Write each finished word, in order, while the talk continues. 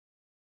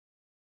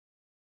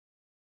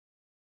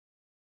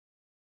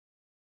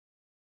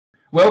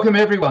Welcome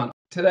everyone.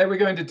 Today we're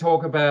going to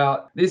talk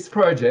about this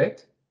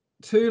project,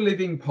 2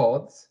 living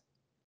pods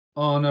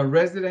on a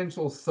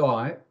residential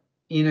site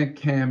in a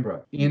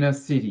Canberra, in a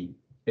city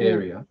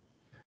area.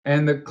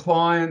 And the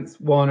clients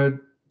wanted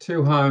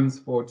 2 homes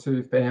for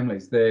 2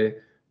 families,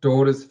 their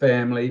daughter's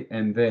family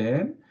and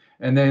them.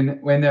 And then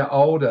when they're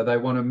older, they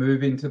want to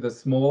move into the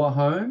smaller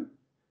home.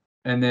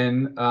 And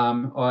then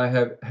I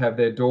have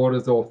their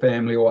daughters or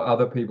family or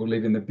other people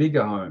live in the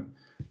bigger home.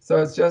 So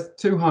it's just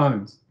 2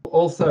 homes.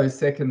 Also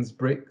seconds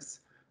bricks.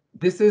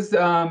 This is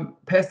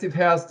passive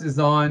house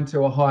designed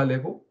to a high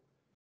level.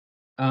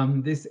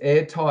 This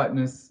air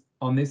tightness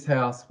on this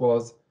house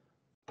was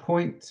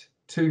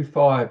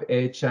 0.25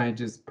 air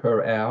changes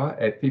per hour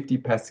at 50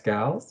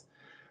 pascals.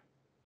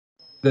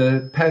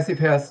 The passive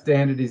house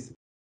standard is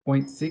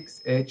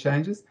 0.6 air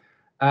changes.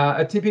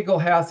 A typical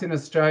house in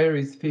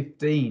Australia is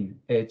 15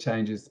 air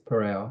changes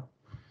per hour.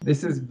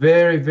 This is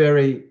very,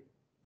 very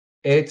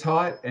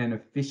airtight and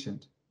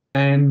efficient.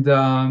 And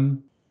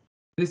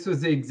this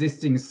was the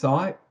existing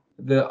site.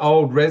 The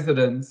old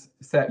residence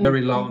sat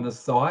very low on the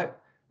site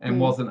and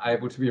wasn't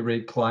able to be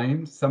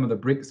reclaimed. Some of the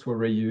bricks were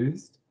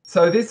reused.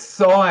 So this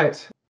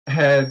site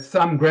had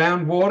some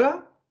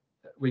groundwater.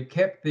 We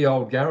kept the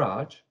old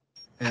garage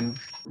and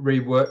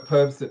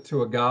repurposed it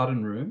to a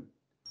garden room.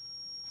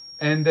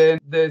 And then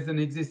there's an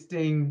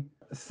existing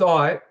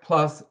site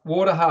plus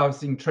water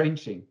harvesting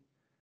trenching.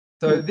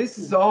 So this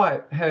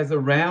site has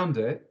around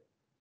it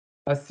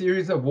a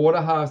series of water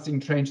harvesting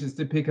trenches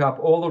to pick up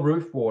all the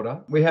roof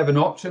water. We have an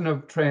option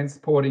of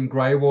transporting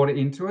grey water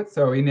into it.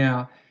 So in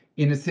our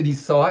inner city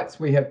sites,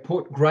 we have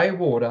put grey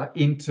water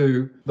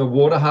into the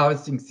water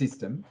harvesting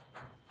system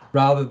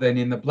rather than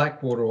in the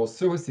black water or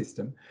sewer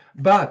system.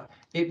 But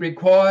it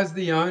requires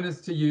the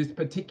owners to use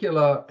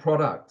particular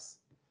products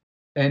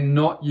and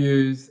not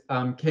use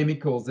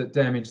chemicals that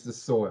damage the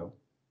soil.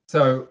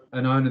 So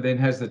an owner then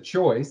has the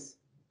choice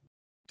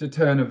to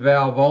turn a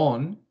valve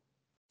on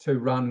to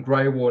run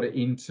grey water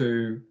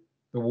into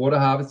the water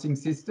harvesting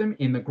system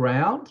in the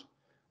ground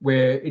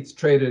where it's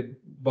treated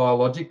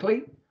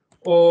biologically,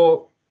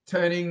 or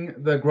turning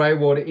the grey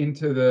water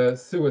into the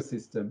sewer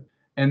system.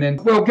 And then,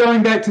 well,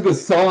 going back to the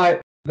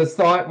site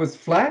was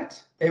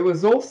flat. It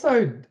was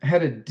also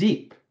had a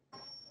dip,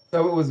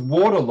 so it was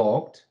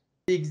waterlogged.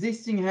 The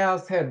existing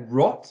house had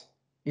rot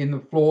in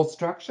the floor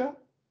structure.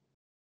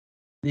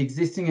 The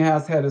existing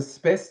house had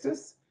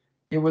asbestos.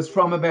 It was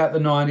from about the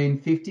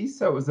 1950s,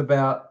 so it was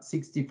about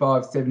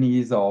 65, 70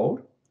 years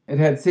old. It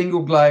had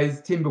single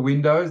glazed timber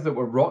windows that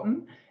were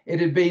rotten.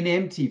 It had been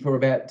empty for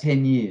about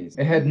 10 years.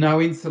 It had no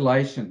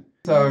insulation.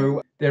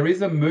 So there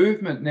is a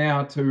movement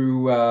now to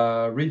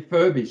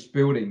refurbish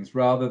buildings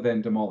rather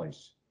than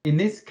demolish. In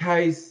this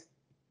case,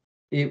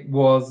 it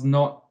was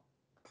not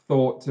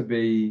thought to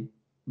be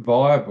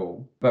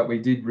viable, but we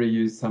did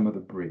reuse some of the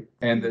brick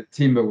and the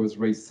timber was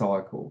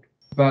recycled.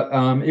 But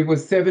it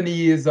was 70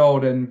 years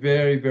old and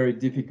very, very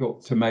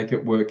difficult to make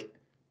it work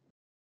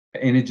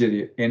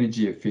energy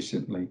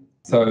efficiently.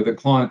 So the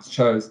clients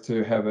chose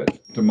to have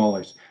it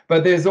demolished.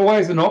 But there's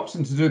always an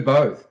option to do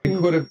both. We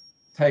could have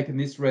taken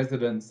this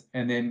residence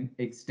and then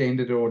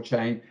extended it or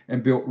changed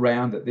and built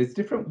round it. There's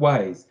different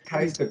ways. In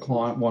case the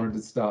client wanted to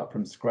start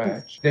from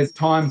scratch, there's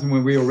times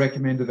when we will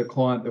recommend to the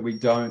client that we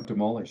don't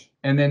demolish.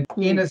 And then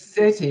in a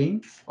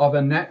setting of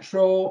a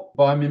natural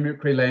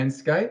biomimicry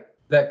landscape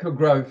that could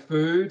grow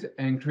food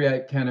and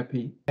create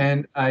canopy,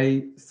 and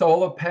a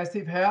solar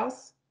passive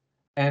house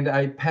and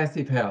a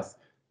passive house,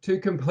 2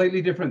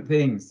 completely different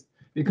things.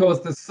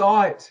 Because the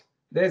site,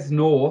 there's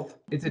north,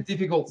 it's a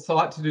difficult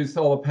site to do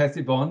solar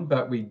passive on,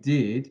 but we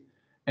did.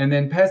 And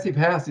then passive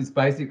house is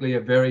basically a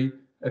very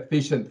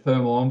efficient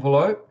thermal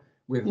envelope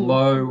with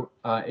low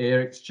air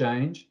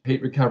exchange,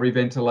 heat recovery,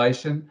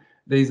 ventilation.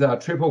 These are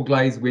triple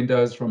glazed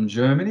windows from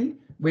Germany,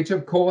 which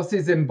of course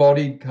is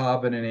embodied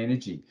carbon and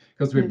energy,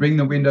 because we bring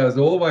the windows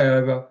all the way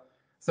over.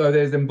 So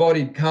there's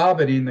embodied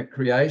carbon in the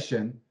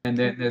creation, and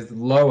then there's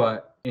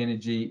lower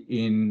energy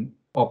in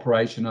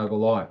operation over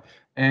life.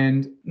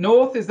 And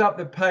north is up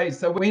the page.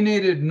 So we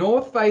needed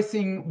north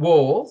facing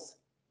walls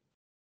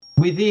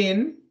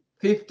within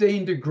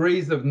 15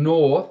 degrees of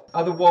north,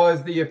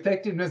 otherwise the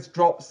effectiveness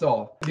drops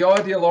off. The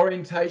ideal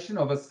orientation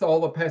of a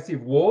solar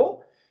passive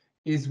wall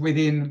is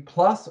within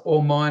plus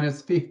or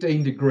minus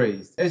 15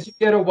 degrees. As you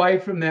get away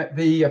from that,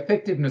 the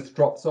effectiveness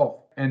drops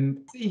off.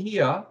 And see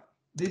here,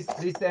 this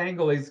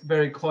angle is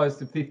very close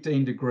to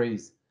 15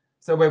 degrees.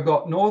 So we've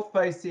got north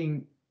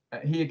facing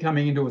here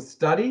coming into a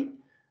study,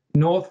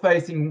 north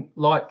facing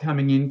light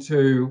coming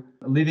into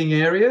living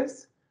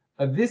areas.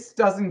 This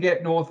doesn't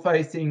get north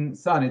facing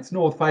sun, it's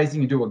north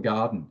facing into a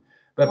garden.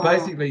 But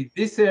basically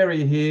this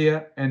area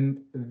here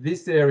and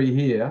this area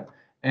here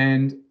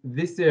and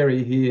this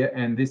area here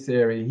and this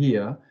area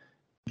here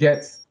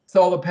gets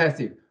solar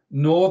passive,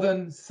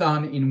 northern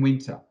sun in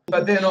winter.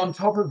 But then on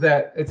top of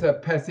that, it's a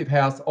passive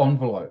house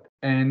envelope.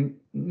 And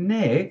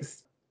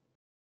next,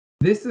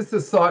 this is the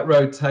site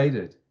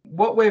rotated.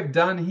 What we've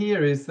done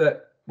here is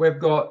that we've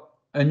got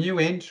a new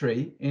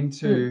entry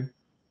into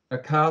a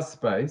car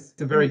space.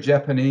 It's a very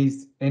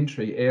Japanese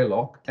entry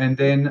airlock. And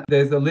then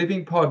there's a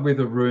living pod with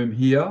a room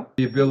here,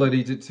 the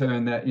ability to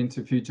turn that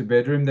into future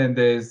bedroom. Then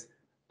there's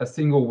a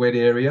single wet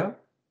area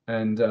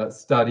and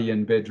study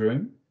and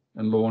bedroom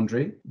and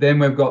laundry. Then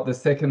we've got the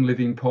second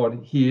living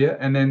pod here.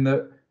 And then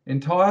the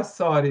entire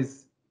site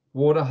is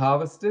water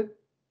harvested.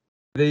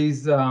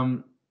 These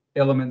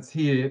elements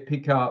here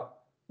pick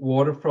up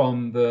water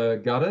from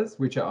the gutters,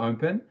 which are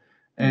open.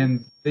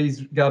 And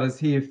these gutters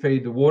here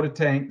feed the water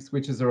tanks,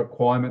 which is a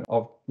requirement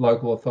of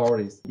local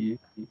authorities here.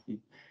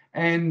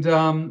 And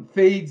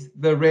feeds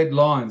the red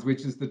lines,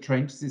 which is the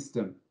trench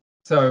system.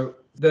 So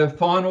the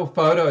final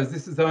photos,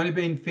 this has only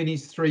been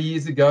finished 3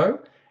 years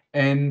ago,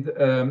 and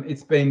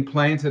it's been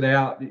planted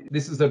out.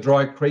 This is a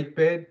dry creek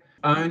bed,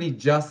 only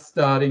just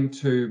starting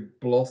to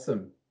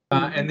blossom.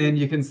 And then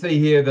you can see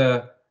here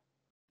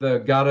the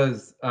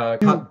gutters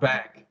cut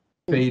back,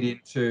 feed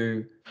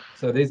into,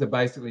 so these are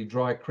basically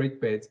dry creek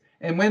beds.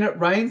 And when it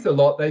rains a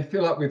lot, they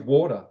fill up with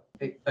water.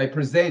 They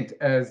present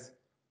as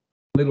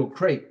little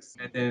creeks,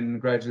 and then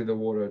gradually the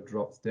water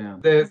drops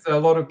down. There's a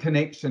lot of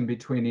connection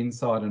between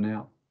inside and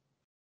out.